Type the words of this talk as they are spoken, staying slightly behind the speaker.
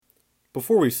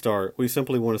Before we start, we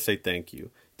simply want to say thank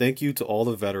you. Thank you to all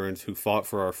the veterans who fought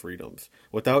for our freedoms.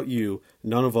 Without you,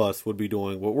 none of us would be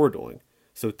doing what we're doing.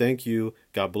 So thank you,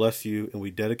 God bless you, and we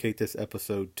dedicate this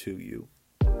episode to you.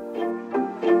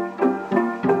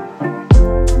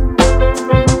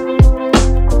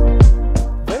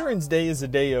 Veterans Day is a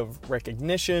day of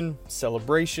recognition,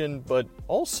 celebration, but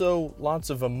also lots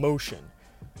of emotion.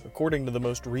 According to the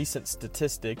most recent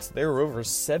statistics, there are over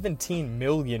 17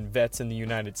 million vets in the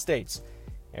United States.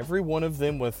 Every one of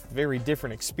them with very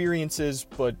different experiences,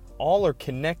 but all are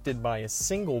connected by a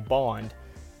single bond,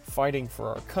 fighting for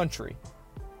our country.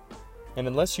 And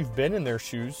unless you've been in their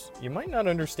shoes, you might not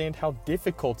understand how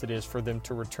difficult it is for them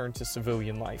to return to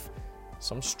civilian life.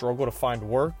 Some struggle to find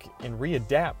work and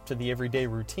readapt to the everyday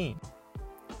routine.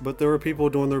 But there are people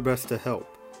doing their best to help.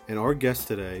 And our guest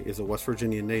today is a West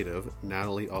Virginia native,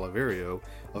 Natalie Oliverio,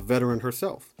 a veteran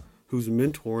herself, who's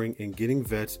mentoring and getting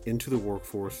vets into the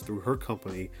workforce through her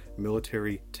company,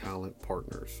 Military Talent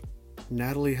Partners.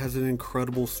 Natalie has an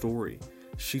incredible story.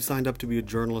 She signed up to be a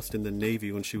journalist in the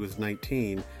Navy when she was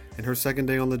 19, and her second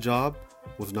day on the job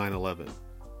was 9/11.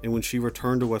 And when she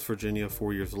returned to West Virginia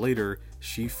 4 years later,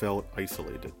 she felt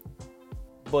isolated.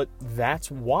 But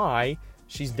that's why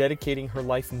she's dedicating her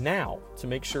life now to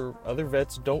make sure other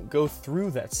vets don't go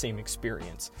through that same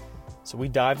experience. So we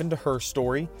dive into her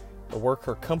story, the work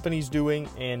her company's doing,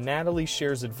 and Natalie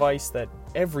shares advice that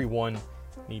everyone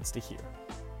needs to hear.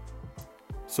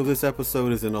 So this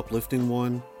episode is an uplifting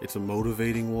one, it's a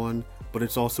motivating one, but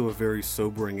it's also a very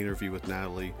sobering interview with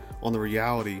Natalie on the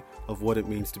reality of what it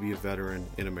means to be a veteran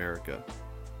in America.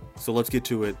 So let's get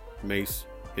to it. Mace,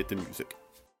 hit the music.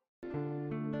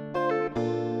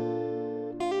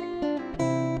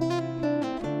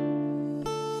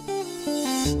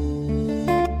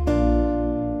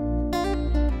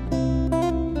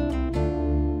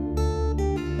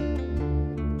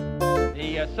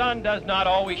 The sun does not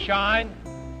always shine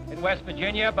in West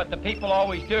Virginia, but the people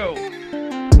always do.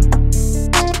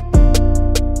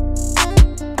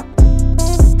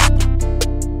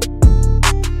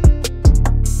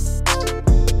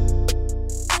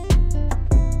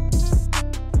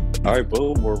 All right,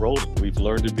 boom, we're rolling. We've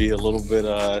learned to be a little bit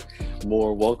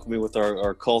more welcoming with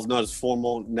our calls, not as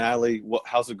formal. Natalie,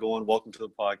 how's it going? Welcome to the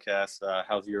podcast.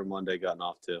 How's your Monday gotten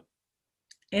off to?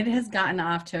 It has gotten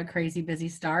off to a crazy busy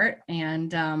start,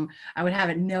 and I would have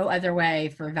it no other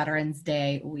way for Veterans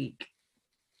Day week.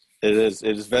 It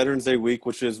is Veterans Day week,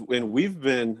 and we've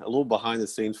been a little behind the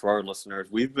scenes for our listeners.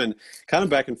 We've been kind of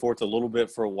back and forth a little bit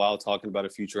for a while talking about a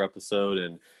future episode,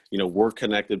 and, we're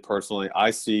connected personally.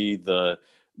 I see the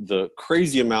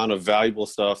crazy amount of valuable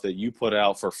stuff that you put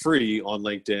out for free on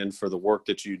LinkedIn for the work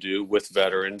that you do with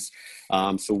veterans.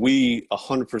 So we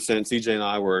 100%, CJ and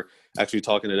I were actually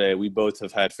talking today. We both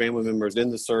have had family members in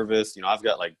the service. I've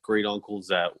got like great uncles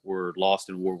that were lost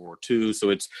in World War II.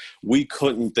 So we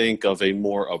couldn't think of a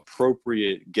more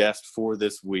appropriate guest for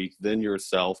this week than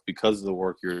yourself because of the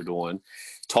work you're doing.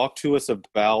 Talk to us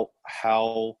about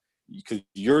how, because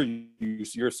you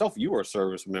were a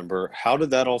service member. How did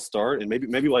that all start? And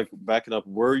maybe like back it up.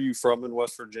 Where are you from in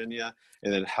West Virginia?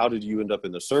 And then how did you end up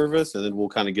in the service? And then we'll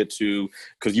kind of get to,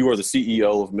 because you are the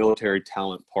CEO of Military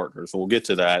Talent Partners. So we'll get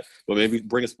to that, but maybe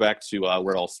bring us back to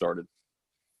where it all started.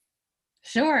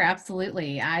 Sure,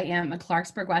 absolutely. I am a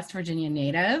Clarksburg, West Virginia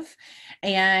native.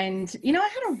 And, I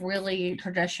had a really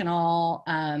traditional,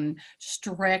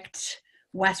 strict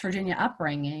West Virginia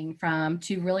upbringing from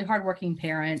two really hardworking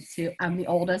parents. I'm the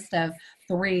oldest of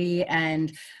three,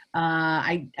 and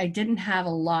I didn't have a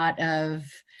lot of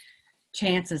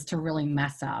chances to really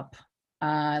mess up.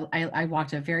 I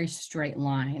walked a very straight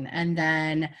line, and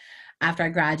then after I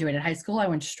graduated high school, I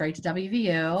went straight to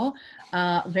WVU,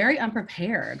 very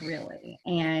unprepared, really.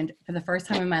 And for the first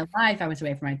time in my life, I was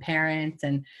away from my parents,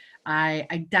 and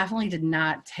I definitely did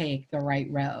not take the right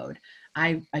road.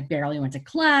 I barely went to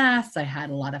class. I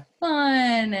had a lot of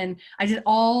fun, and I did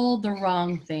all the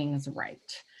wrong things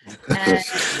right.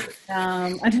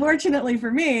 And unfortunately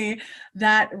for me,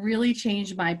 that really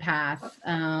changed my path.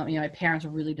 My parents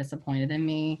were really disappointed in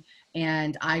me,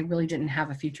 and I really didn't have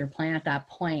a future plan at that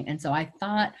point. And so I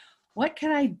thought, what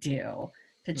can I do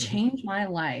to change my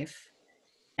life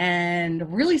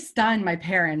and really stun my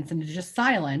parents into just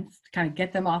silence to kind of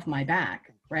get them off my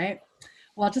back, right?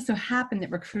 Well, it just so happened that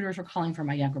recruiters were calling for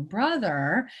my younger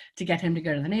brother to get him to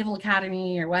go to the Naval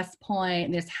Academy or West Point,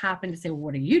 and they just happened to say, well,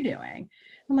 what are you doing?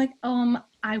 I'm like,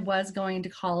 I was going to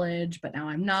college, but now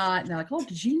I'm not. And they're like, oh,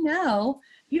 did you know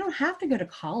you don't have to go to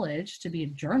college to be a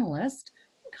journalist?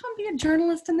 You can come be a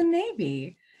journalist in the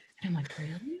Navy. And I'm like,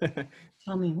 really?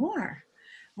 Tell me more.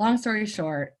 Long story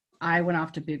short, I went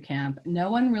off to boot camp.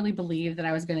 No one really believed that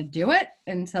I was going to do it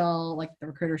until like the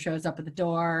recruiter shows up at the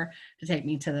door to take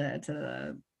me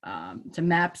to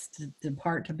MEPS to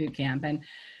depart to boot camp.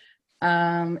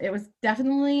 And it was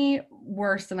definitely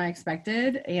worse than I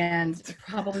expected, and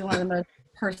probably one of the most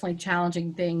personally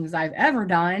challenging things I've ever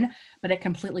done, but it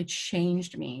completely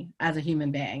changed me as a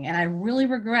human being. And I really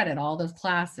regretted all those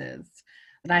classes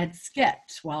that I had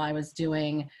skipped while I was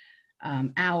doing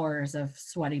hours of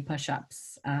sweaty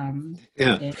push-ups.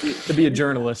 To be a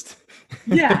journalist.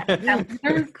 Yeah,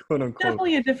 there was quote unquote.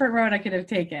 Definitely a different road I could have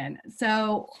taken.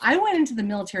 So I went into the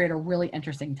military at a really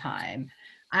interesting time.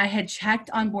 I had checked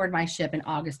on board my ship in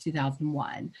August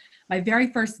 2001. My very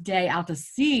first day out to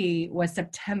sea was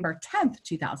September 10th,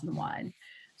 2001.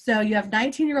 So you have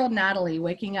 19-year-old Natalie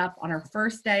waking up on her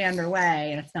first day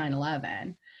underway, and it's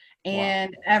 9/11.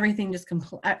 And everything just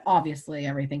obviously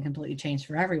everything completely changed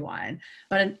for everyone.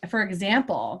 But for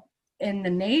example, in the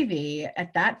Navy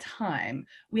at that time,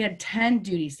 we had 10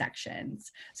 duty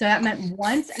sections. So that meant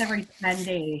once every 10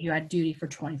 days, you had duty for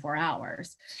 24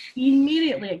 hours.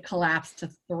 Immediately it collapsed to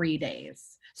 3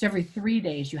 days. So every 3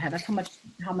 days you had, that's how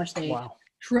much they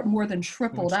more than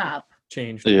tripled up.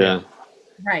 Changed. Yeah.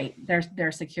 Right.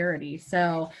 Their security.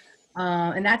 So,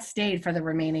 and that stayed for the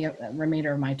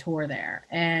remainder of my tour there.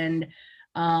 And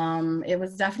it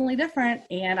was definitely different,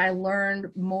 and I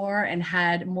learned more and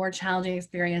had more challenging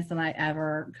experience than I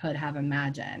ever could have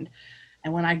imagined.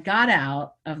 And when I got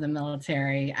out of the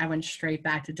military, I went straight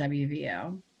back to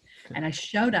WVU. And I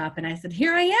showed up and I said,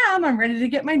 here I am, I'm ready to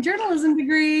get my journalism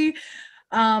degree.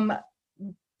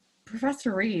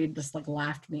 Professor Reed just like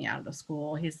laughed me out of the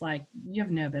school. He's like, you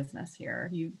have no business here.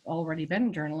 You've already been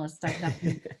a journalist. I have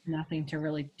nothing to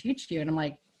really teach you. And I'm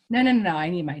like, no, I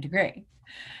need my degree.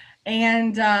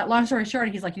 And long story short,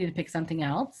 he's like, you need to pick something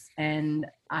else. And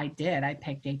I did. I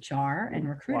picked HR and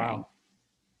recruiting.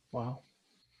 Wow.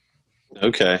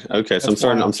 Okay. So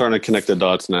I'm starting to connect the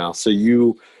dots now. So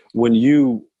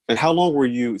and how long were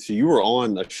you, so you were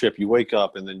on a ship, you wake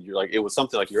up and then you're like, it was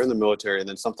something like you're in the military and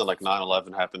then something like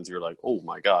 9/11 happens. You're like, oh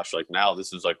my gosh, like now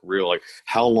this is like real. Like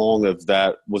how long of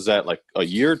that, was that like a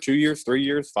year, 2 years, 3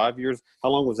 years, 5 years? How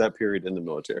long was that period in the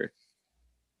military?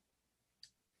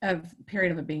 A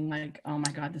period of it being like, oh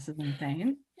my God, this is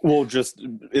insane. Well, just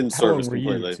in service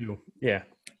completely. Yeah.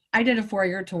 I did a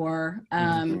 4-year tour.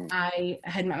 I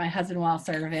had met my husband while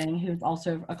serving, who's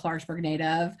also a Clarksburg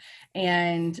native,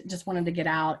 and just wanted to get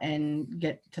out and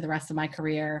get to the rest of my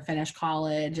career, finish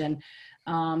college. And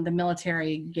the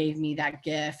military gave me that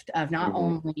gift of not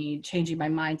only changing my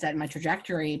mindset and my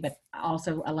trajectory, but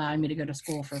also allowing me to go to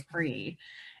school for free.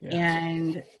 Yeah.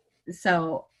 And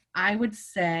so I would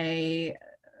say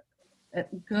a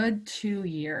good 2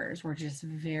 years were just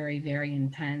very, very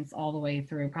intense all the way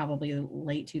through probably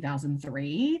late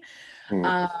 2003.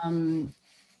 But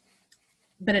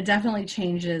it definitely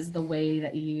changes the way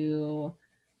that you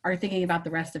are thinking about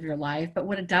the rest of your life. But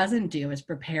what it doesn't do is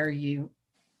prepare you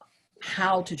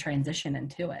how to transition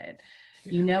into it.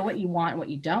 You know what you want, what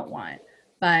you don't want.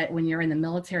 But when you're in the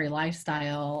military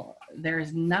lifestyle,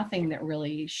 there's nothing that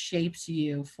really shapes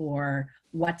you for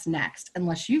what's next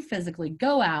unless you physically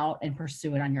go out and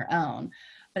pursue it on your own.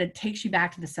 But it takes you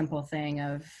back to the simple thing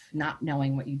of not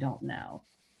knowing what you don't know.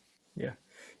 Yeah.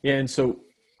 And so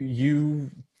you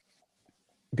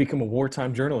become a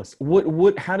wartime journalist.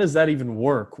 What how does that even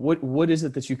work? What is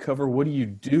it that you cover? What do you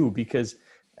do? Because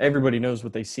everybody knows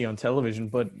what they see on television,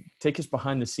 but take us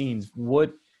behind the scenes.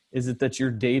 What is it that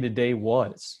your day-to-day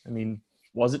was? I mean,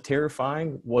 was it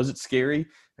terrifying? Was it scary?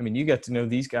 I mean, you got to know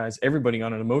these guys, everybody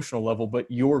on an emotional level,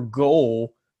 but your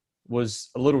goal was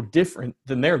a little different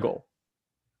than their goal.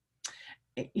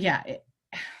 Yeah,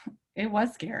 it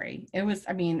was scary. It was,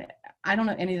 I mean, I don't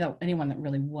know anyone that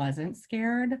really wasn't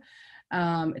scared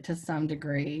to some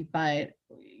degree, but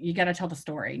you got to tell the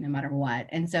story no matter what.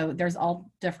 And so there's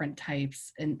all different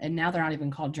types. And now they're not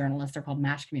even called journalists. They're called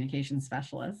mass communication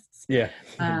specialists. Yeah,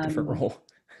 different role.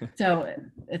 So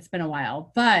it's been a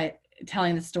while, but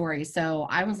telling the story. So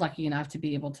I was lucky enough to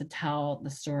be able to tell the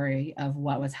story of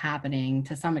what was happening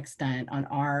to some extent on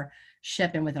our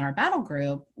ship and within our battle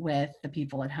group with the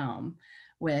people at home,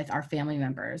 with our family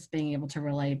members, being able to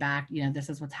relay back, you know, this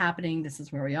is what's happening, this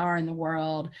is where we are in the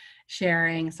world,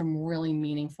 sharing some really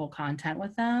meaningful content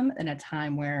with them in a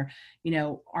time where, you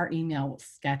know, our email was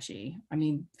sketchy. I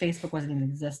mean, Facebook wasn't even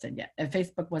existed yet.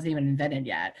 Facebook wasn't even invented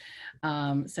yet.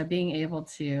 So being able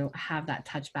to have that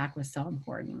touch back was so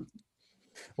important.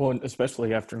 Well,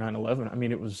 especially after 9/11, I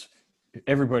mean, it was,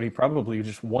 everybody probably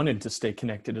just wanted to stay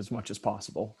connected as much as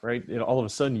possible, right? All of a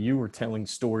sudden you were telling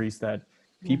stories that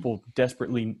people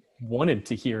desperately wanted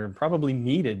to hear and probably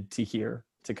needed to hear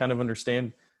to kind of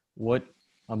understand what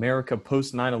America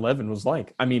post 9/11 was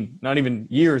like. I mean, not even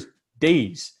years,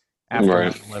 days after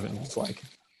Right. 9/11 was like.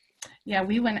 Yeah,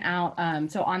 we went out.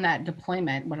 So on that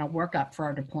deployment, when I work up for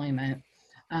our deployment,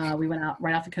 we went out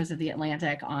right off the coast of the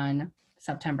Atlantic on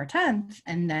September 10th,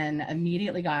 and then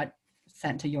immediately got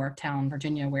sent to Yorktown,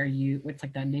 Virginia, where it's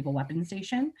like the naval weapons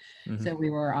station. Mhm. So we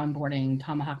were onboarding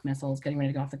Tomahawk missiles, getting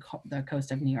ready to go off the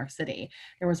coast of New York City.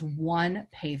 There was one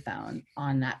payphone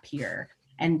on that pier,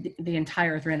 and the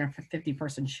entire 350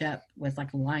 person ship was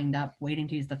like lined up waiting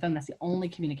to use the phone. That's the only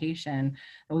communication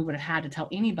that we would have had to tell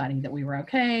anybody that we were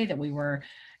okay, that we were,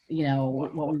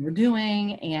 what we were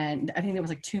doing. And I think there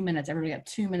was like 2 minutes. Everybody got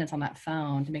 2 minutes on that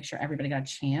phone to make sure everybody got a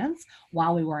chance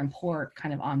while we were in port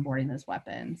kind of onboarding those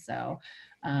weapons. So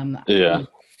Yeah.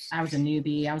 I was a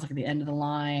newbie. I was like at the end of the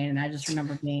line, and I just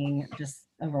remember being just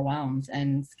overwhelmed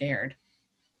and scared.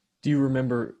 Do you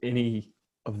remember any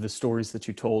of the stories that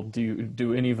you told?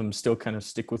 Do any of them still kind of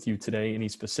stick with you today? Any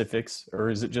specifics, or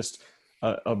is it just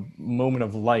a moment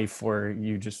of life where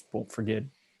you just won't forget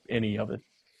any of it?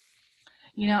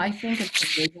 I think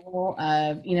it's the visual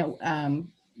of,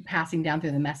 passing down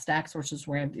through the mess decks, which is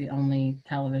where the only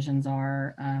televisions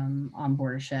are on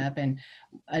board a ship, and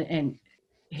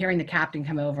hearing the captain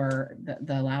come over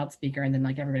the loudspeaker, and then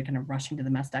like everybody kind of rushing to the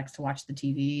mess decks to watch the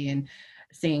TV, and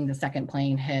seeing the second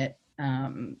plane hit.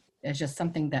 It's just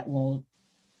something that will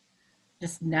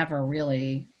just never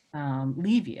really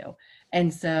leave you.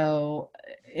 And so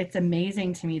it's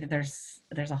amazing to me that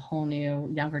there's a whole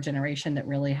new younger generation that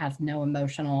really has no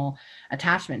emotional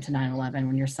attachment to 9/11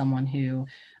 when you're someone who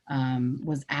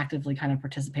was actively kind of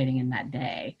participating in that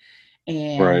day.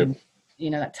 And, Right.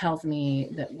 That tells me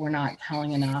that we're not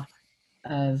telling enough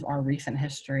of our recent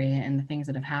history and the things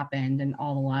that have happened and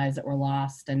all the lives that were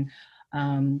lost, and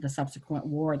the subsequent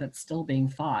war that's still being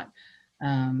fought.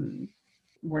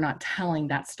 We're not telling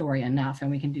that story enough, and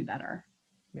we can do better.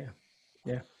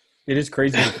 Yeah. It is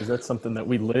crazy because that's something that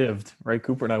we lived, right?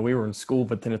 Cooper and I, we were in school,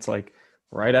 but then it's like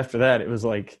right after that, it was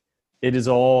like, it is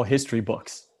all history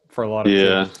books for a lot of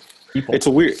Yeah. people. It's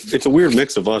a weird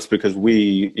mix of us because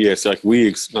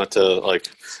not to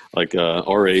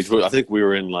our age, but I think we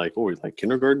were in like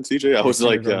kindergarten, CJ. I was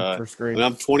First grade.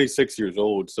 I'm 26 years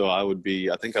old, so I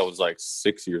think I was like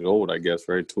 6 years old, I guess,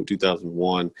 right?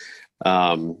 2001.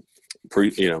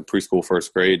 Preschool,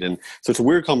 first grade. And so it's a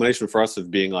weird combination for us of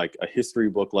being like a history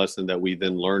book lesson that we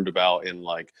then learned about in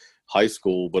like high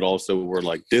school, but also we're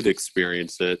like did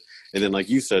experience it. And then like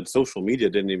you said, social media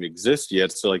didn't even exist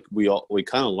yet. So like we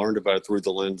kind of learned about it through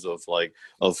the lens of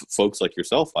folks like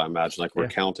yourself, I imagine, like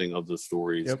recounting of the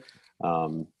stories. Yep.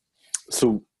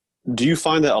 So do you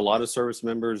find that a lot of service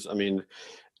members, I mean,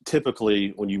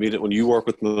 typically when you work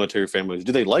with military families,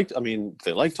 do they like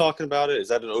talking about it? Is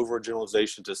that an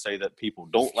overgeneralization to say that people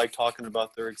don't like talking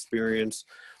about their experience?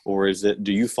 Or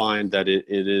do you find that it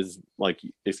is like,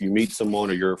 if you meet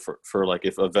someone or you're for like,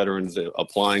 if a veteran's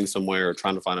applying somewhere or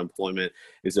trying to find employment,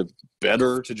 is it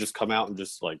better to just come out and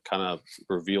just like kind of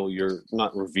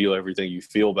not reveal everything you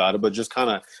feel about it, but just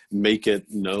kind of make it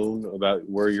known about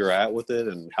where you're at with it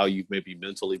and how you maybe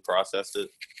mentally processed it?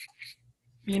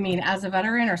 You mean as a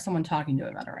veteran or someone talking to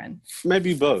a veteran?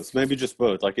 Maybe both. Maybe just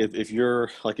both. Like if you're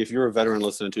a veteran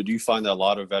listening to, do you find that a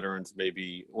lot of veterans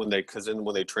maybe when they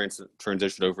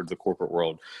transition over to the corporate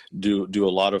world, do a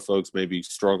lot of folks maybe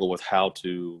struggle with how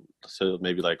to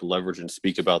maybe like leverage and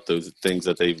speak about those things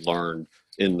that they've learned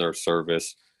in their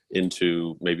service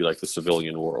into maybe like the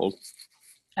civilian world?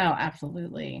 Oh,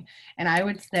 absolutely. And I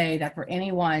would say that for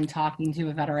anyone talking to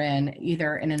a veteran,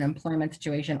 either in an employment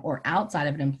situation or outside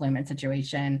of an employment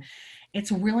situation,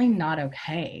 it's really not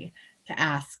okay to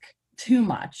ask too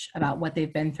much about what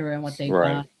they've been through and what they've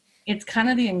done. It's kind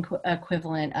of the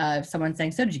equivalent of someone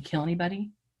saying, "So did you kill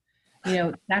anybody?"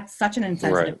 That's such an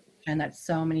insensitive question that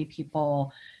so many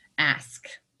people ask.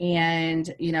 And,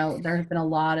 there have been a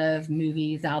lot of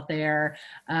movies out there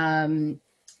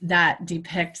that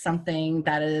depict something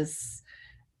that is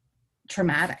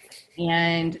traumatic,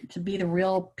 and to be the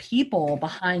real people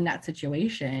behind that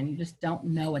situation, you just don't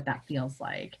know what that feels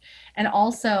like. And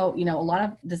also, a lot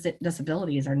of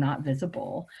disabilities are not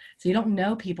visible, so you don't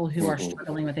know people who are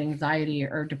struggling with anxiety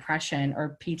or depression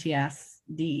or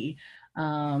PTSD,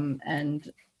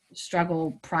 and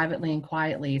struggle privately and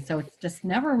quietly. So it's just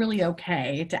never really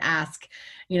okay to ask,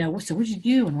 so what'd you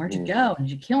do and where'd you go and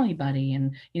did you kill anybody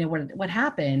and what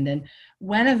happened. And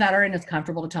when a veteran is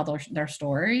comfortable to tell their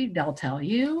story, they'll tell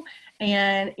you.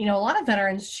 And a lot of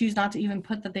veterans choose not to even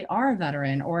put that they are a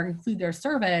veteran or include their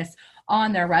service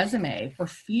on their resume for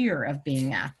fear of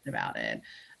being asked about it.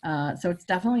 So it's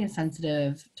definitely a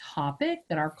sensitive topic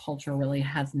that our culture really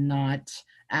has not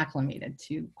acclimated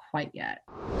to quite yet.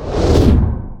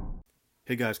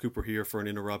 Hey guys, Cooper here for an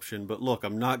interruption, but look,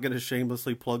 I'm not going to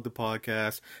shamelessly plug the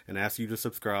podcast and ask you to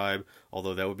subscribe,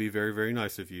 although that would be very, very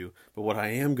nice of you. But what I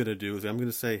am going to do is I'm going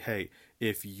to say, hey,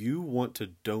 if you want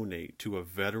to donate to a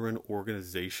veteran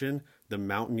organization, the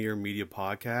Mountaineer Media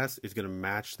Podcast is going to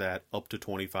match that up to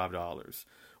 $25.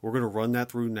 We're going to run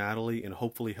that through Natalie and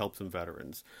hopefully help some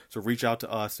veterans. So reach out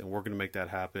to us and we're going to make that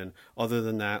happen. Other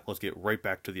than that, let's get right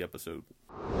back to the episode.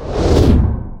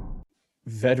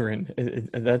 Veteran,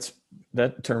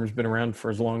 that term's been around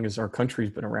for as long as our country's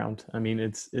been around. I mean,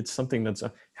 it's something that's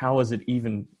how is it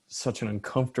even such an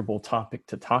uncomfortable topic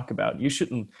to talk about? You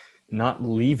shouldn't not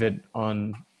leave it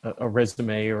on a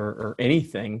resume or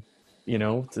anything,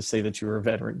 to say that you're a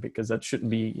veteran, because that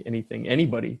shouldn't be anything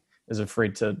anybody is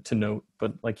afraid to note.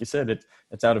 But like you said,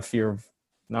 it's out of fear of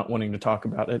not wanting to talk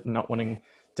about it and not wanting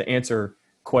to answer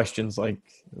questions like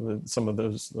some of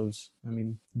those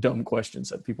dumb questions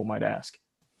that people might ask.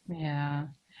 Yeah,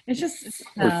 it's just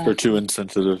Or too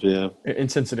insensitive. Yeah,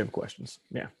 insensitive questions.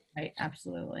 Yeah, right.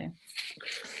 Absolutely.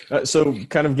 So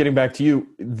kind of getting back to you,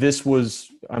 this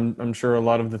was I'm sure a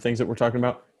lot of the things that we're talking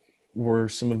about were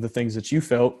some of the things that you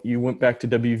felt. You went back to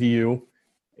WVU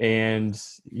and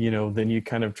then you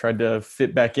kind of tried to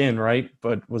fit back in, right?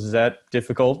 But was that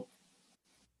difficult?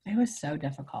 It was so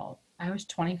difficult. I was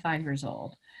 25 years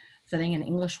old, sitting in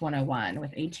English 101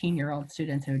 with 18-year-old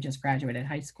students who had just graduated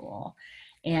high school.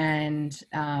 And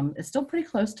it's still pretty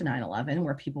close to 9/11,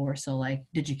 where people were still like,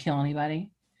 did you kill anybody?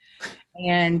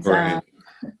 And right.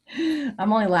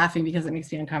 I'm only laughing because it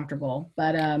makes me uncomfortable.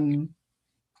 But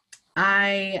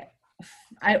I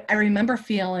remember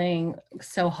feeling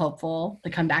so hopeful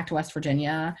to come back to West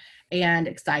Virginia and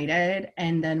excited.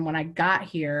 And then when I got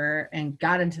here and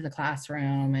got into the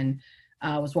classroom and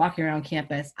was walking around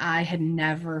campus, I had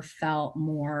never felt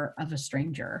more of a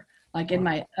stranger, like in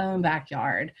my own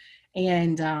backyard.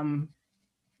 And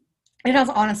it was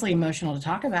honestly emotional to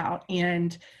talk about.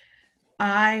 And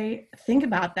I think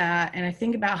about that, and I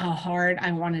think about how hard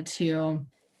I wanted to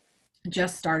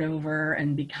just start over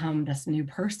and become this new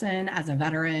person as a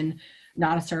veteran,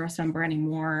 not a service member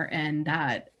anymore. And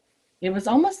that it was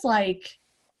almost like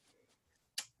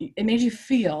it made you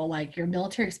feel like your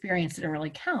military experience didn't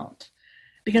really count,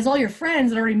 because all your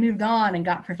friends had already moved on and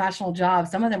got professional jobs.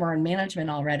 Some of them are in management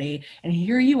already. And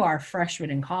here you are,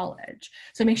 freshman in college.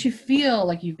 So it makes you feel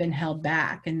like you've been held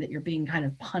back and that you're being kind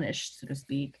of punished, so to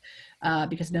speak,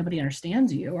 because nobody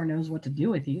understands you or knows what to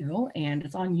do with you. And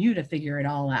it's on you to figure it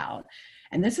all out.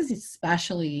 And this is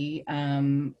especially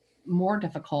more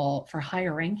difficult for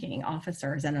higher ranking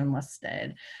officers and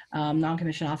enlisted,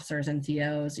 non-commissioned officers,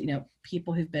 NCOs,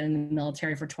 people who've been in the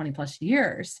military for 20 plus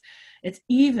years. It's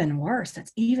even worse.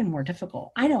 It's even more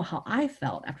difficult. I know how I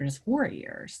felt after just 4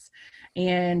 years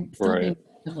and still being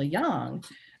relatively young.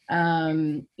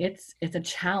 It's a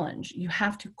challenge. You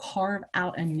have to carve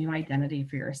out a new identity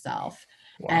for yourself.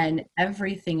 Wow. And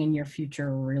everything in your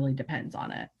future really depends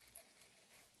on it.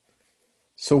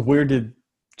 So where did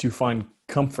you find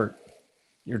comfort?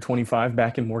 You're 25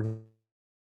 back in Morgan.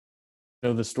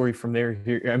 Know the story from there.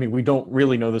 I mean, we don't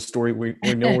really know the story. We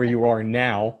know where you are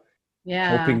now.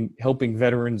 Yeah. Helping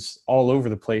veterans all over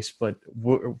the place, but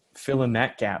fill in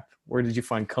that gap. Where did you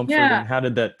find comfort, and how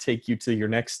did that take you to your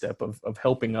next step of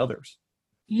helping others?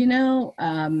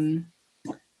 I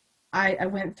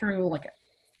went through like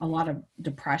a lot of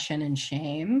depression and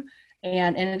shame,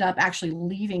 and ended up actually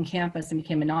leaving campus and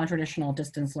became a non-traditional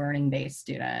distance learning based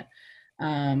student,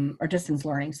 or distance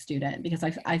learning student, because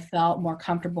I felt more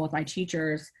comfortable with my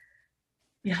teachers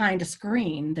behind a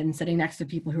screen than sitting next to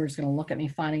people who are just going to look at me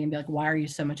funny and be like, why are you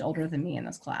so much older than me in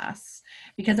this class?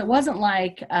 Because it wasn't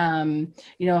like, a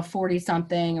 40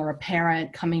 something or a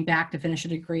parent coming back to finish a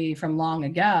degree from long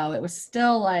ago. It was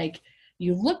still like,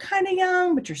 you look kind of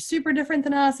young, but you're super different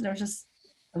than us. And it was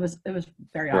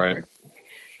very awkward. Right.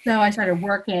 So I started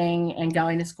working and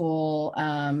going to school,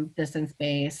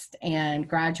 distance-based, and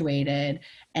graduated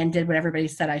and did what everybody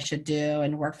said I should do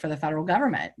and worked for the federal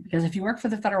government. Because if you work for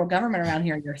the federal government around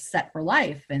here, you're set for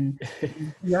life and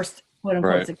you're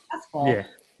quote-unquote successful.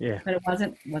 Yeah. But it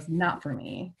was not for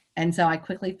me. And so I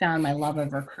quickly found my love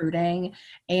of recruiting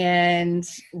and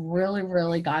really,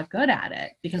 really got good at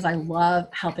it, because I love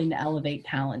helping to elevate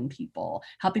talent in people.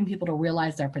 Helping people to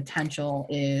realize their potential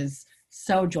is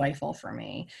so joyful for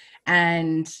me.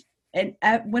 And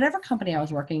at whatever company I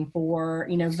was working for,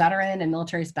 veteran and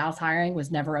military spouse hiring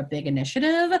was never a big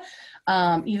initiative.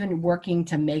 Even working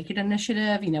to make it an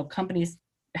initiative, companies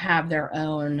have their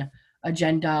own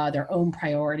agenda, their own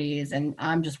priorities, and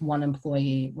I'm just one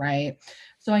employee, right?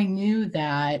 So I knew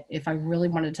that if I really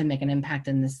wanted to make an impact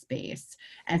in this space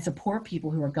and support people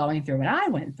who are going through what I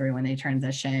went through when they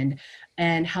transitioned,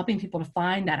 and helping people to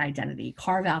find that identity,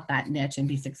 carve out that niche, and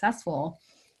be successful,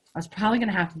 I was probably going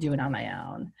to have to do it on my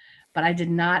own. But I did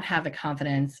not have the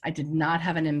confidence. I did not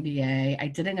have an MBA. I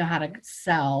didn't know how to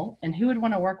sell. And who would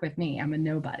want to work with me? I'm a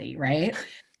nobody, right?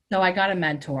 So I got a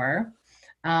mentor.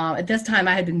 At this time,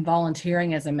 I had been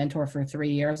volunteering as a mentor for 3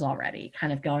 years already,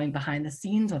 kind of going behind the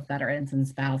scenes with veterans and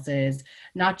spouses,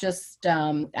 not just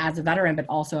as a veteran, but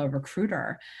also a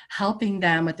recruiter, helping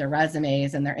them with their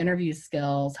resumes and their interview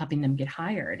skills, helping them get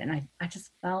hired. And I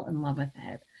just fell in love with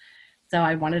it. So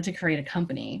I wanted to create a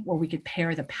company where we could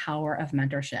pair the power of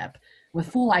mentorship with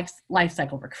full life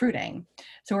cycle recruiting.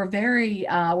 So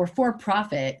we're for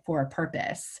profit for a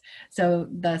purpose. So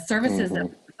the services that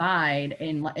we provide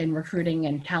in recruiting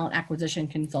and talent acquisition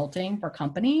consulting for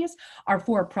companies are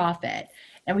for profit.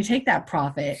 And we take that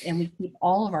profit and we keep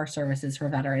all of our services for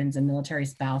veterans and military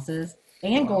spouses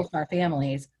and Gold Star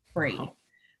families free.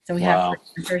 So we have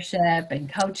mentorship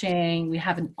and coaching. We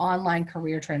have an online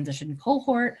career transition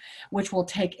cohort, which will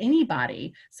take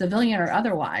anybody, civilian or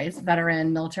otherwise,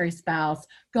 veteran, military spouse,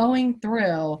 going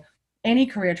through any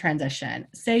career transition.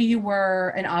 Say you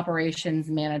were an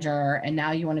operations manager and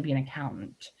now you want to be an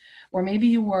accountant, or maybe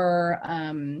you were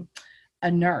a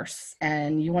nurse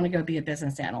and you want to go be a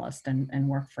business analyst and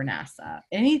work for NASA.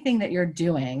 Anything that you're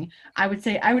doing, I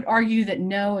would argue that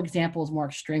no example is more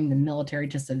extreme than military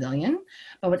to civilian,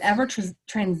 but whatever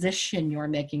transition you're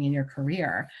making in your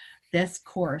career, this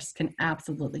course can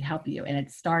absolutely help you. And it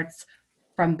starts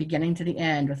from beginning to the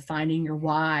end with finding your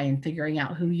why and figuring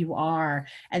out who you are,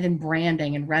 and then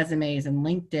branding and resumes and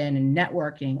LinkedIn and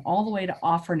networking, all the way to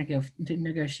offer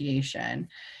negotiation.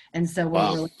 And so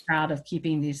we're really proud of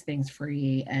keeping these things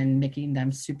free and making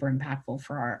them super impactful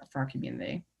for our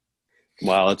community.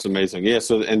 Wow, that's amazing. Yeah,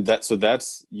 so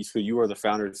you are the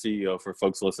founder and CEO, for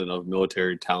folks listening, of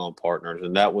Military Talent Partners,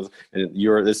 and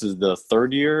this is the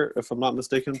third year, if I'm not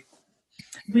mistaken.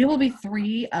 We will be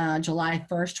 3 July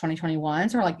 1st, 2021.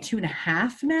 So we're like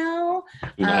 2.5 now.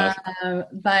 2.5.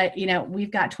 But,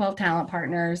 we've got 12 talent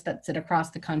partners that sit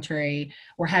across the country.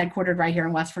 We're headquartered right here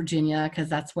in West Virginia because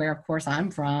that's where, of course,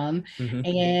 I'm from. Mm-hmm.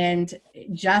 And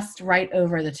just right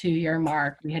over the 2-year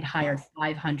mark, we had hired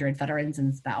 500 veterans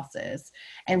and spouses.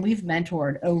 And we've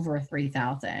mentored over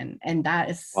 3,000. And that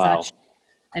is such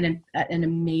an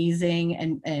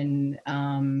amazing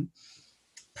and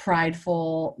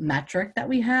prideful metric that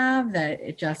we have, that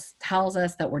it just tells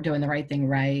us that we're doing the right thing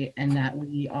right and that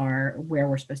we are where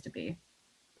we're supposed to be.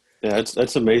 Yeah,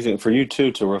 that's amazing for you too,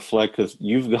 to reflect, because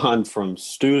you've gone from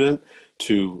student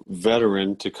to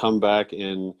veteran to come back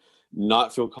and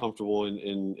not feel comfortable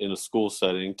in a school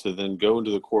setting, to then go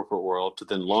into the corporate world, to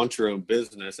then launch your own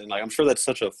business. And I'm sure that's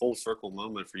such a full circle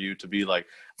moment for you to be like,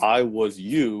 I was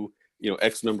you,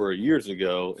 X number of years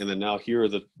ago, and then now here are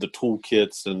the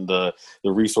toolkits and the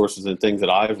resources and things that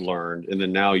I've learned, and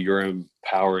then now you're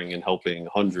empowering and helping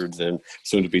hundreds and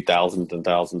soon to be thousands and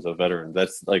thousands of veterans.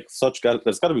 That's that's got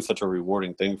to be such a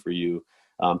rewarding thing for you,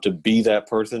 to be that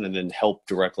person and then help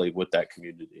directly with that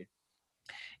community.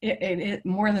 It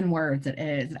more than words, it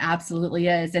is. It absolutely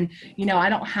is. And I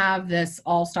don't have this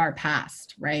all-star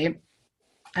past, right?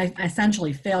 I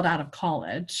essentially failed out of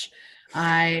college.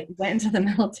 I went into the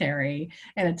military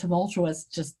in a tumultuous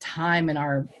just time in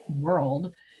our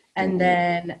world. And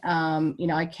then,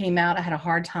 I came out, I had a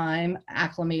hard time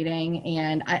acclimating,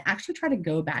 and I actually tried to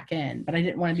go back in, but I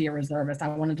didn't want to be a reservist. I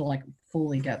wanted to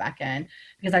fully go back in,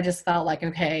 because I just felt like,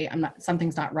 okay,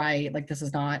 something's not right.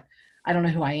 I don't know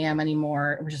who I am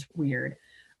anymore. It was just weird.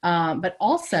 But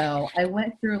also I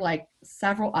went through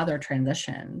several other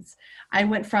transitions. I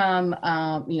went from,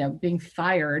 being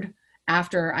fired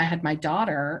after I had my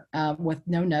daughter with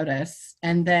no notice.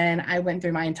 And then I went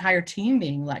through my entire team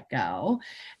being let go.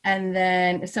 And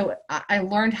then, so I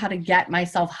learned how to get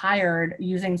myself hired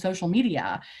using social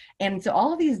media. And so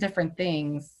all of these different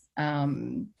things,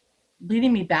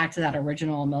 leading me back to that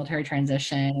original military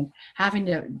transition, having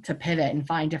to pivot and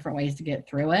find different ways to get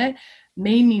through it,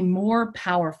 made me more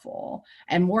powerful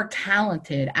and more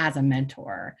talented as a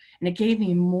mentor. And it gave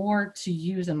me more to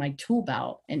use in my tool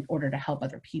belt in order to help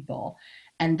other people.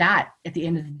 And that, at the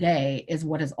end of the day, is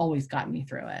what has always gotten me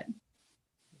through it.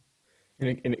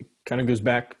 And it kind of goes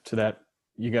back to that,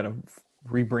 you got to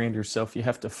rebrand yourself. You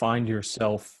have to find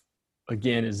yourself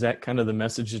again. Is that kind of the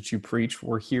message that you preach?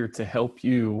 We're here to help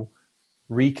you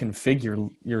reconfigure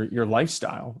your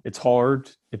lifestyle. It's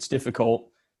hard, it's difficult,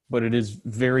 but it is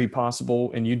very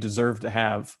possible, and you deserve to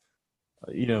have,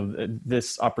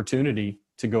 this opportunity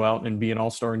to go out and be an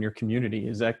all-star in your community.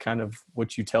 Is that kind of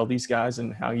what you tell these guys,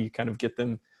 and how you kind of get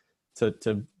them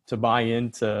to buy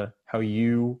into how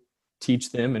you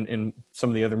teach them and some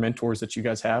of the other mentors that you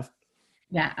guys have?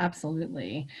 Yeah,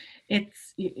 absolutely.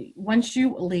 It's once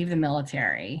you leave the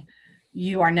military,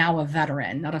 you are now a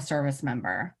veteran, not a service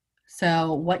member.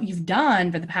 So what you've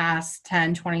done for the past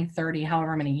 10, 20, 30,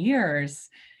 however many years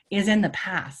is in the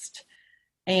past.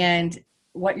 And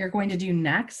what you're going to do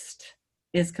next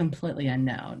is completely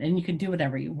unknown, and you can do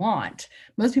whatever you want.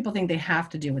 Most people think they have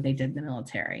to do what they did in the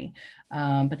military,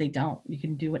 but they don't. You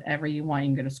can do whatever you want. You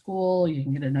can go to school, you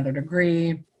can get another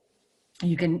degree.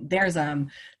 There's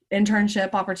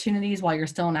internship opportunities while you're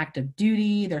still in active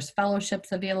duty. There's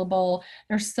fellowships available.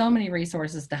 There's so many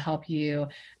resources to help you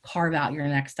carve out your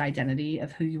next identity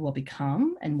of who you will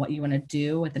become and what you want to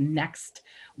do with the next,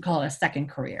 we call it a second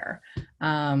career,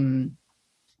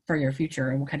 for your future,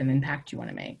 and what kind of impact you want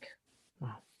to make.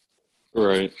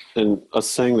 Right. And a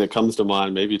saying that comes to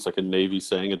mind, maybe it's like a Navy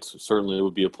saying, it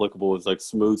would be applicable, is like,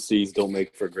 smooth seas don't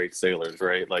make for great sailors,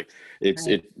 right? Like it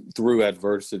through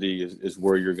adversity is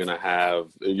where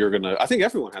I think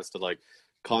everyone has to, like,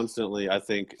 constantly, I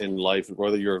think, in life,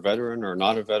 whether you're a veteran or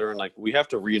not a veteran, like, we have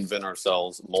to reinvent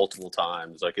ourselves multiple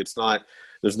times. Like,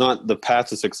 the path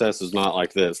to success is not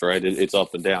like this, right? It's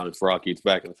up and down, it's rocky, it's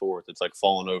back and forth, it's like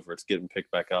falling over, it's getting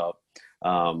picked back up.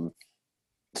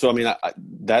 So, I mean,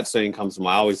 that saying comes to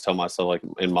mind. I always tell myself, like,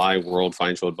 in my world,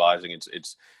 financial advising,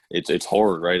 it's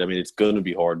hard, right? I mean, it's going to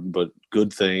be hard, but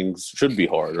good things should be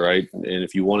hard, right? And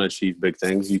if you want to achieve big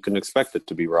things, you can expect it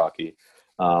to be rocky.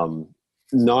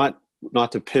 Not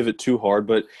to pivot too hard,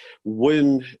 but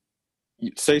when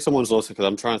say someone's listening, because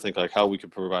I'm trying to think, like, how we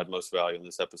could provide most value in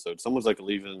this episode. Someone's, like,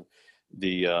 leaving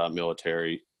the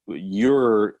military.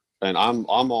 And I'm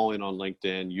all in on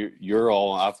LinkedIn.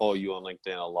 I follow you on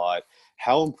LinkedIn a lot.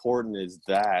 How important is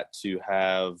that to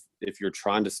have, if you're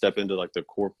trying to step into, like, the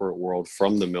corporate world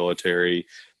from the military,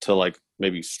 to, like,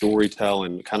 maybe storytell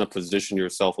and kind of position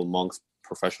yourself amongst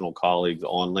professional colleagues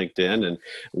on LinkedIn? And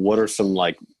what are some,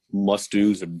 like,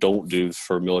 must-dos or don't-dos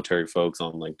for military folks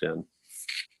on LinkedIn?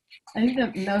 I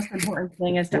think the most important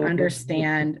thing is to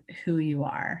understand who you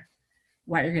are,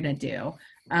 what you're going to do.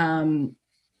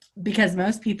 Because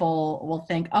most people will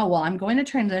think, oh, well, I'm going to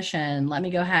transition. Let me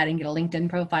go ahead and get a LinkedIn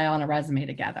profile and a resume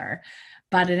together.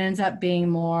 But it ends up being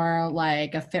more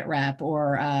like a fit rep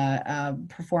or a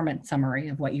performance summary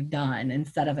of what you've done,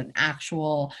 instead of an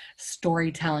actual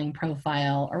storytelling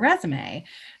profile or resume.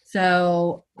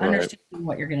 So understanding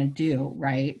what you're going to do,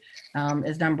 right,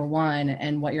 is number one,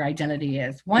 and what your identity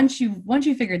is. Once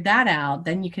you figured that out,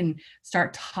 then you can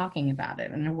start talking about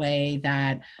it in a way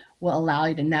that will allow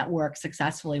you to network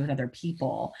successfully with other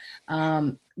people.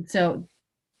 So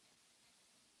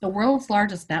the world's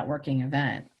largest networking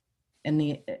event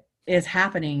is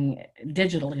happening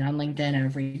digitally on LinkedIn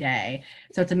every day.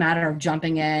 So it's a matter of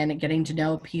jumping in, getting to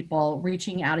know people,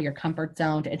 reaching out of your comfort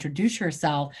zone to introduce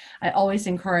yourself. I always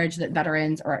encourage that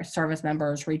veterans or service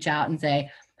members reach out and say,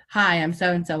 hi, I'm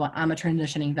so-and-so, I'm a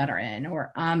transitioning veteran,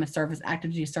 or I'm a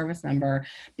active duty service member,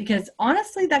 because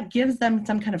honestly, that gives them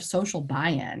some kind of social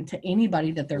buy-in to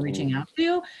anybody that they're reaching out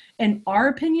to. In our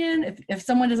opinion, if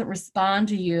someone doesn't respond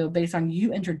to you based on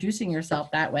you introducing yourself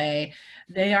that way,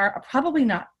 they are probably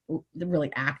not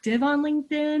really active on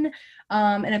LinkedIn.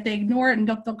 And if they ignore it and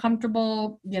don't feel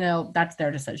comfortable, that's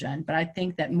their decision. But I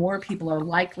think that more people are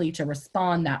likely to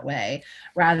respond that way,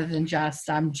 rather than just,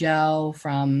 I'm Joe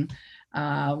from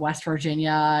West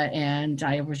Virginia, and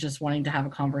I was just wanting to have a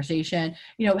conversation.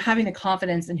 Having the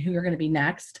confidence in who you're going to be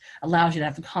next allows you to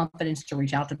have the confidence to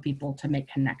reach out to people to make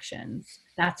connections.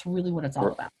 That's really what it's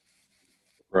all about.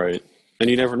 Right. And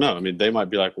you never know. I mean, they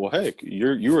might be like, well, hey,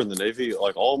 you were in the Navy,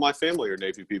 like, all my family are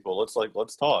Navy people.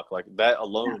 Let's talk. Like, that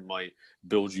alone might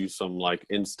build you some, like,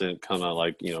 instant kind of,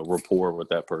 like, rapport with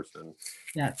that person.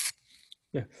 Yes.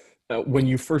 Yeah. When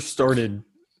you first started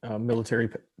Military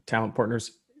Talent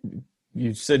Partners,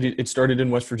 you said it started in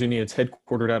West Virginia. It's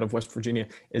headquartered out of West Virginia.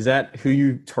 Is that who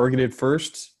you targeted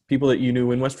first? People that you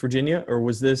knew in West Virginia, or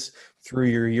was this through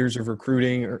your years of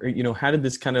recruiting, or how did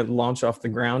this kind of launch off the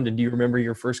ground? And do you remember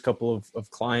your first couple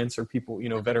of clients or people,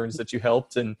 veterans that you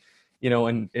helped, and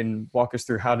walk us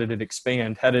through, how did it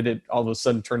expand? How did it all of a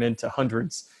sudden turn into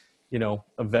hundreds, of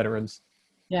veterans?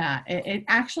 Yeah, it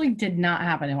actually did not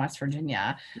happen in West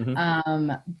Virginia.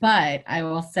 Mm-hmm. But I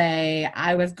will say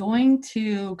I was going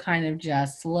to kind of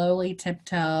just slowly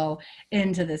tiptoe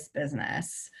into this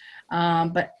business.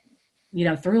 But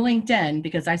through LinkedIn,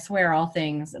 because I swear all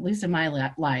things, at least in my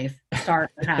life, start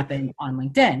to happen on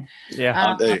LinkedIn.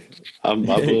 Yeah. I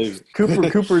believe.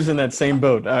 Cooper's in that same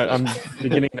boat. I'm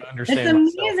beginning to It's understand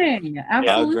myself. amazing. Yeah, I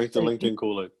Absolutely. drank the LinkedIn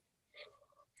Kool-Aid.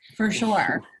 For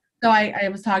sure. So I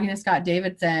was talking to Scott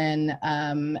Davidson,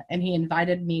 and he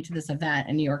invited me to this event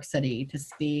in New York City to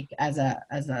speak as a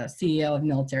CEO of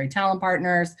Military Talent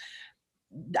Partners.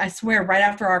 I swear, right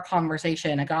after our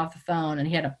conversation, I got off the phone and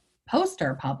he had a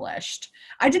poster published.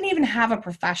 I didn't even have a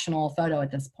professional photo at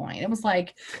this point. It was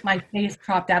like my face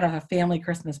cropped out of a family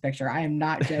Christmas picture. I am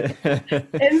not joking.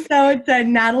 And so it said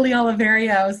Natalie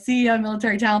Oliverio, CEO of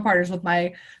Military Talent Partners, with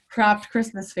my cropped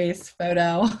Christmas face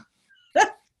photo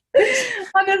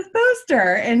on this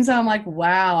poster. And so I'm like,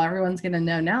 wow, everyone's going to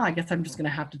know now. I guess I'm just going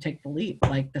to have to take the leap.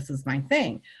 Like, this is my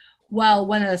thing. Well,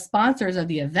 one of the sponsors of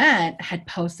the event had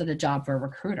posted a job for a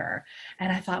recruiter.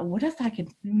 And I thought, what if I could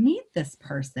meet this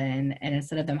person? And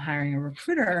instead of them hiring a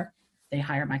recruiter, they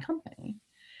hire my company.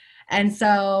 And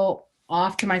so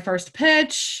off to my first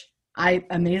pitch. I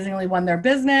amazingly won their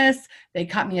business. They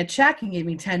cut me a check and gave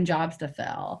me 10 jobs to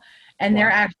fill. And they're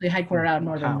actually headquartered out of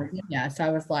Northern Virginia. So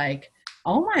I was like,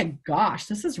 oh my gosh,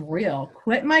 this is real.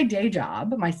 Quit my day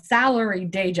job, my salary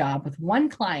day job with one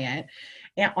client,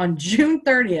 and on June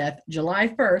 30th, July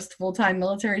 1st, full-time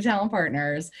Military Talent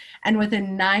Partners. And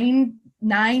within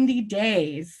 90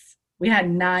 days, we had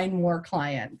 9 more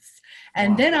clients.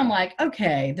 And then I'm like,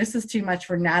 okay, this is too much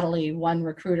for Natalie, one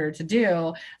recruiter, to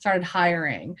do. Started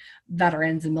hiring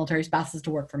veterans and military spouses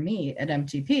to work for me at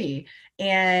MTP.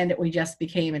 And we just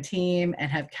became a team and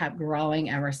have kept growing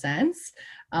ever since.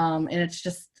 And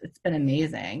it's been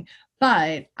amazing.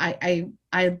 But I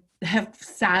have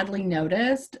sadly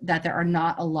noticed that there are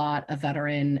not a lot of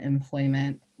veteran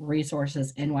employment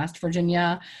resources in West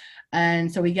Virginia.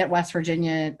 And so we get West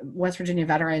Virginia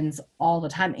veterans all the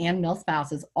time, and mil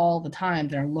spouses all the time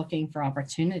that are looking for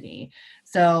opportunity.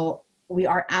 So we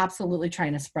are absolutely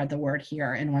trying to spread the word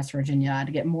here in West Virginia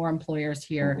to get more employers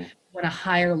here who want to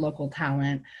hire local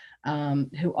talent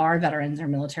who are veterans or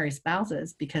military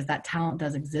spouses, because that talent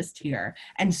does exist here.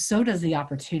 And so does the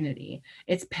opportunity.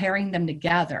 It's pairing them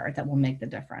together that will make the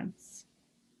difference.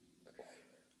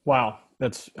 Wow.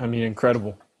 That's,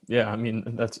 incredible. Yeah.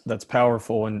 That's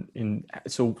powerful. And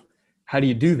so how do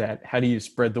you do that? How do you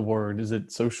spread the word? Is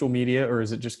it social media, or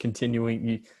is it just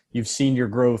continuing? You've seen your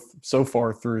growth so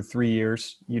far through 3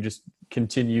 years. You just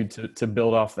continue to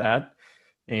build off that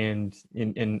and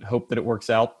hope that it works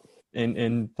out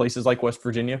in places like West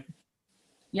Virginia?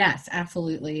 Yes,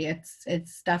 absolutely.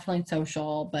 It's definitely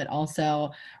social, but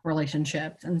also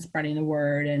relationships and spreading the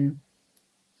word. And,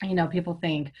 people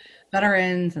think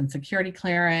veterans and security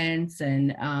clearance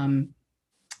and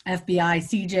FBI,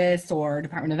 CGIS, or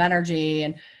Department of Energy.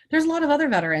 And there's a lot of other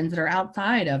veterans that are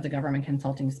outside of the government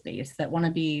consulting space that want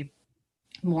to be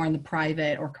more in the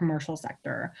private or commercial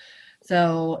sector.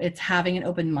 So it's having an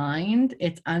open mind.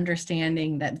 It's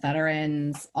understanding that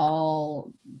veterans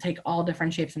all take all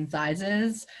different shapes and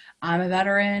sizes. I'm a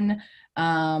veteran.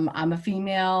 I'm a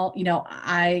female.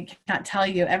 I can't tell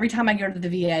you, every time I go to the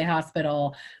VA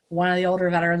hospital, one of the older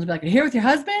veterans will be like, "Are you here with your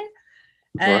husband?"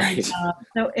 And Right.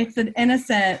 So it's an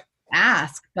innocent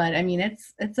ask, but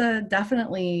it's a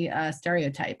definitely a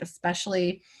stereotype.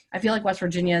 Especially, I feel like West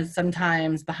Virginia is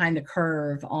sometimes behind the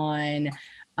curve on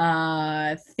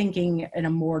thinking in a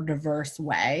more diverse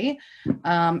way.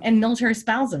 And military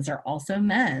spouses are also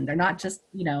men. They're not just,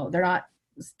 they're not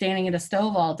standing at a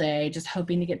stove all day just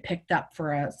hoping to get picked up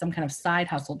for some kind of side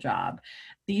hustle job.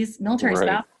 These military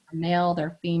spouses are male,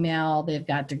 they're female, they've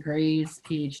got degrees,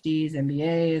 PhDs,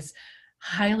 MBAs,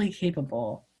 highly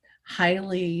capable,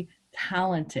 highly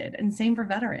talented. And same for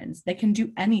veterans. They can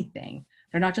do anything.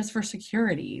 They're not just for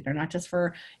security. They're not just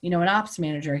for, an ops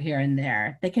manager here and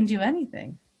there. They can do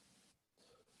anything.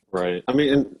 Right.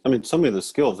 Some of the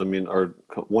skills, are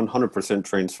 100%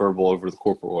 transferable over the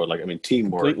corporate world. Like,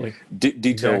 teamwork,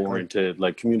 detail oriented,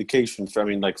 like communications.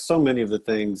 So many of the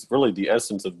things, really the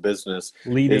essence of business.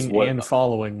 Leading and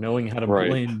following, knowing how to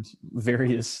blend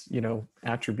various,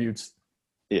 attributes.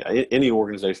 Yeah, any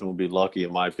organization will be lucky,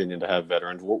 in my opinion, to have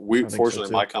veterans. Fortunately,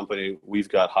 my company, we've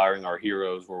got Hiring Our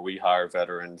Heroes, where we hire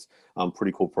veterans.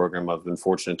 Pretty cool program I've been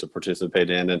fortunate to participate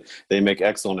in, and they make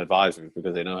excellent advisors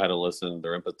because they know how to listen.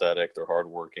 They're empathetic, they're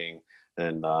hardworking,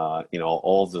 and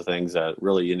all of the things that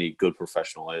really any good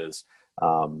professional is.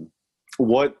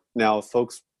 What now,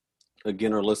 folks?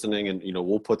 Again, are listening, and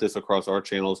we'll put this across our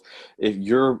channels. If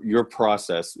your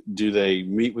process, do they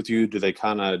meet with you? Do they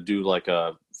kind of do like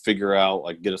a figure out,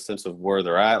 like get a sense of where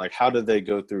they're at? Like, how did they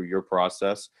go through your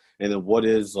process? And then what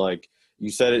is, like, you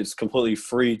said it's completely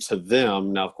free to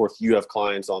them. Now, of course, you have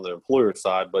clients on the employer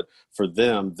side, but for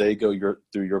them, they go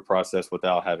through your process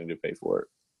without having to pay for it.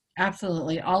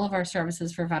 Absolutely. All of our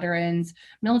services for veterans,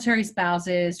 military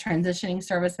spouses, transitioning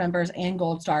service members, and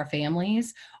Gold Star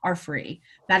families are free.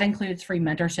 That includes free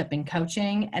mentorship and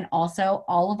coaching, and also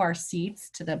all of our seats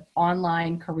to the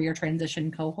online career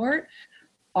transition cohort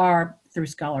are through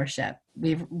scholarship.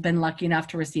 We've been lucky enough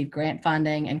to receive grant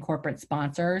funding and corporate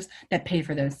sponsors that pay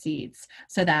for those seats,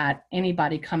 so that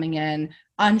anybody coming in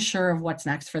unsure of what's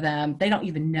next for them, they don't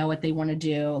even know what they want to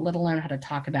do, let alone how to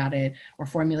talk about it or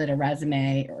formulate a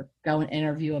resume or go and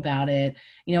interview about it.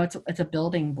 You know, it's a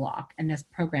building block, and this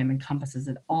program encompasses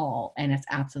it all, and it's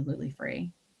absolutely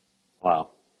free. Wow.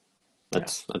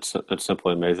 That's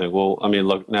simply amazing. Well, I mean,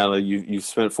 look, Natalie, you've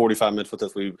spent 45 minutes with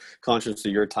us. We're conscious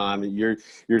of your time.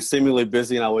 You're seemingly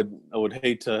busy, and I would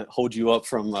hate to hold you up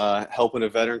from helping a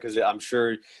veteran, because I'm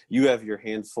sure you have your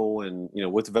hands full. And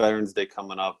with Veterans Day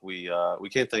coming up, we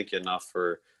can't thank you enough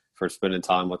for spending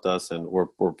time with us, and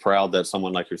we're proud that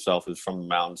someone like yourself is from the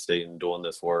Mountain State and doing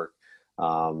this work.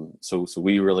 So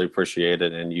we really appreciate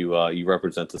it, and you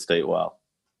represent the state well.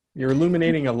 You're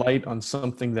illuminating a light on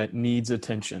something that needs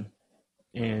attention.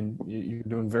 And you're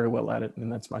doing very well at it.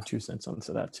 And that's my 2 cents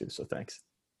onto that too. So thanks.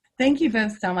 Thank you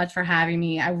both so much for having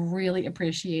me. I really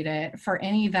appreciate it. For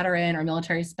any veteran or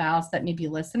military spouse that may be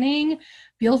listening,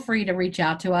 feel free to reach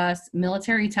out to us,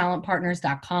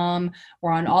 militarytalentpartners.com.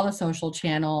 We're on all the social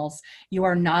channels. You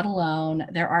are not alone.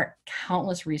 There are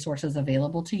countless resources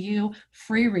available to you,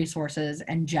 free resources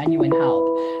and genuine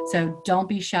help. So don't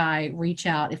be shy, reach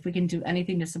out. If we can do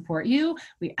anything to support you,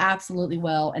 we absolutely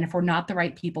will. And if we're not the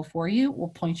right people for you, we'll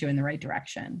point you in the right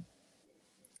direction.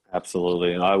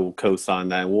 Absolutely, and I will co-sign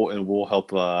that, and we'll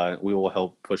help. We will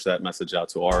help push that message out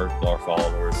to our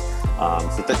followers.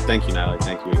 So thank you, Natalie.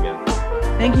 Thank you again.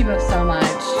 Thank you both so much.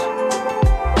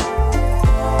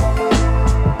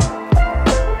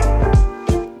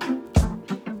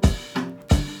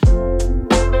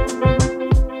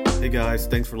 Hey guys,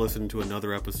 thanks for listening to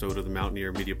another episode of the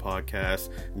Mountaineer Media Podcast.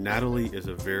 Natalie is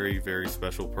a very, very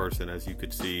special person, as you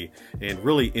could see, and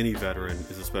really any veteran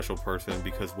is a special person,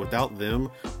 because without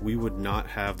them, we would not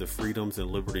have the freedoms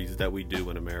and liberties that we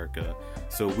do in America.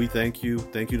 So we thank you.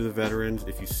 Thank you to the veterans.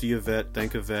 If you see a vet,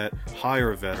 thank a vet,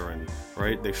 hire a veteran,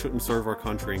 right? They shouldn't serve our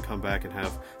country and come back and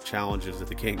have challenges that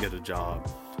they can't get a job.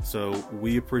 So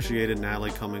we appreciated Natalie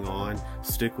coming on.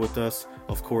 Stick with us.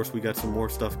 Of course, we got some more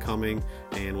stuff coming.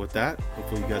 And with that,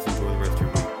 hopefully you guys enjoy the rest of your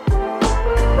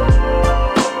week.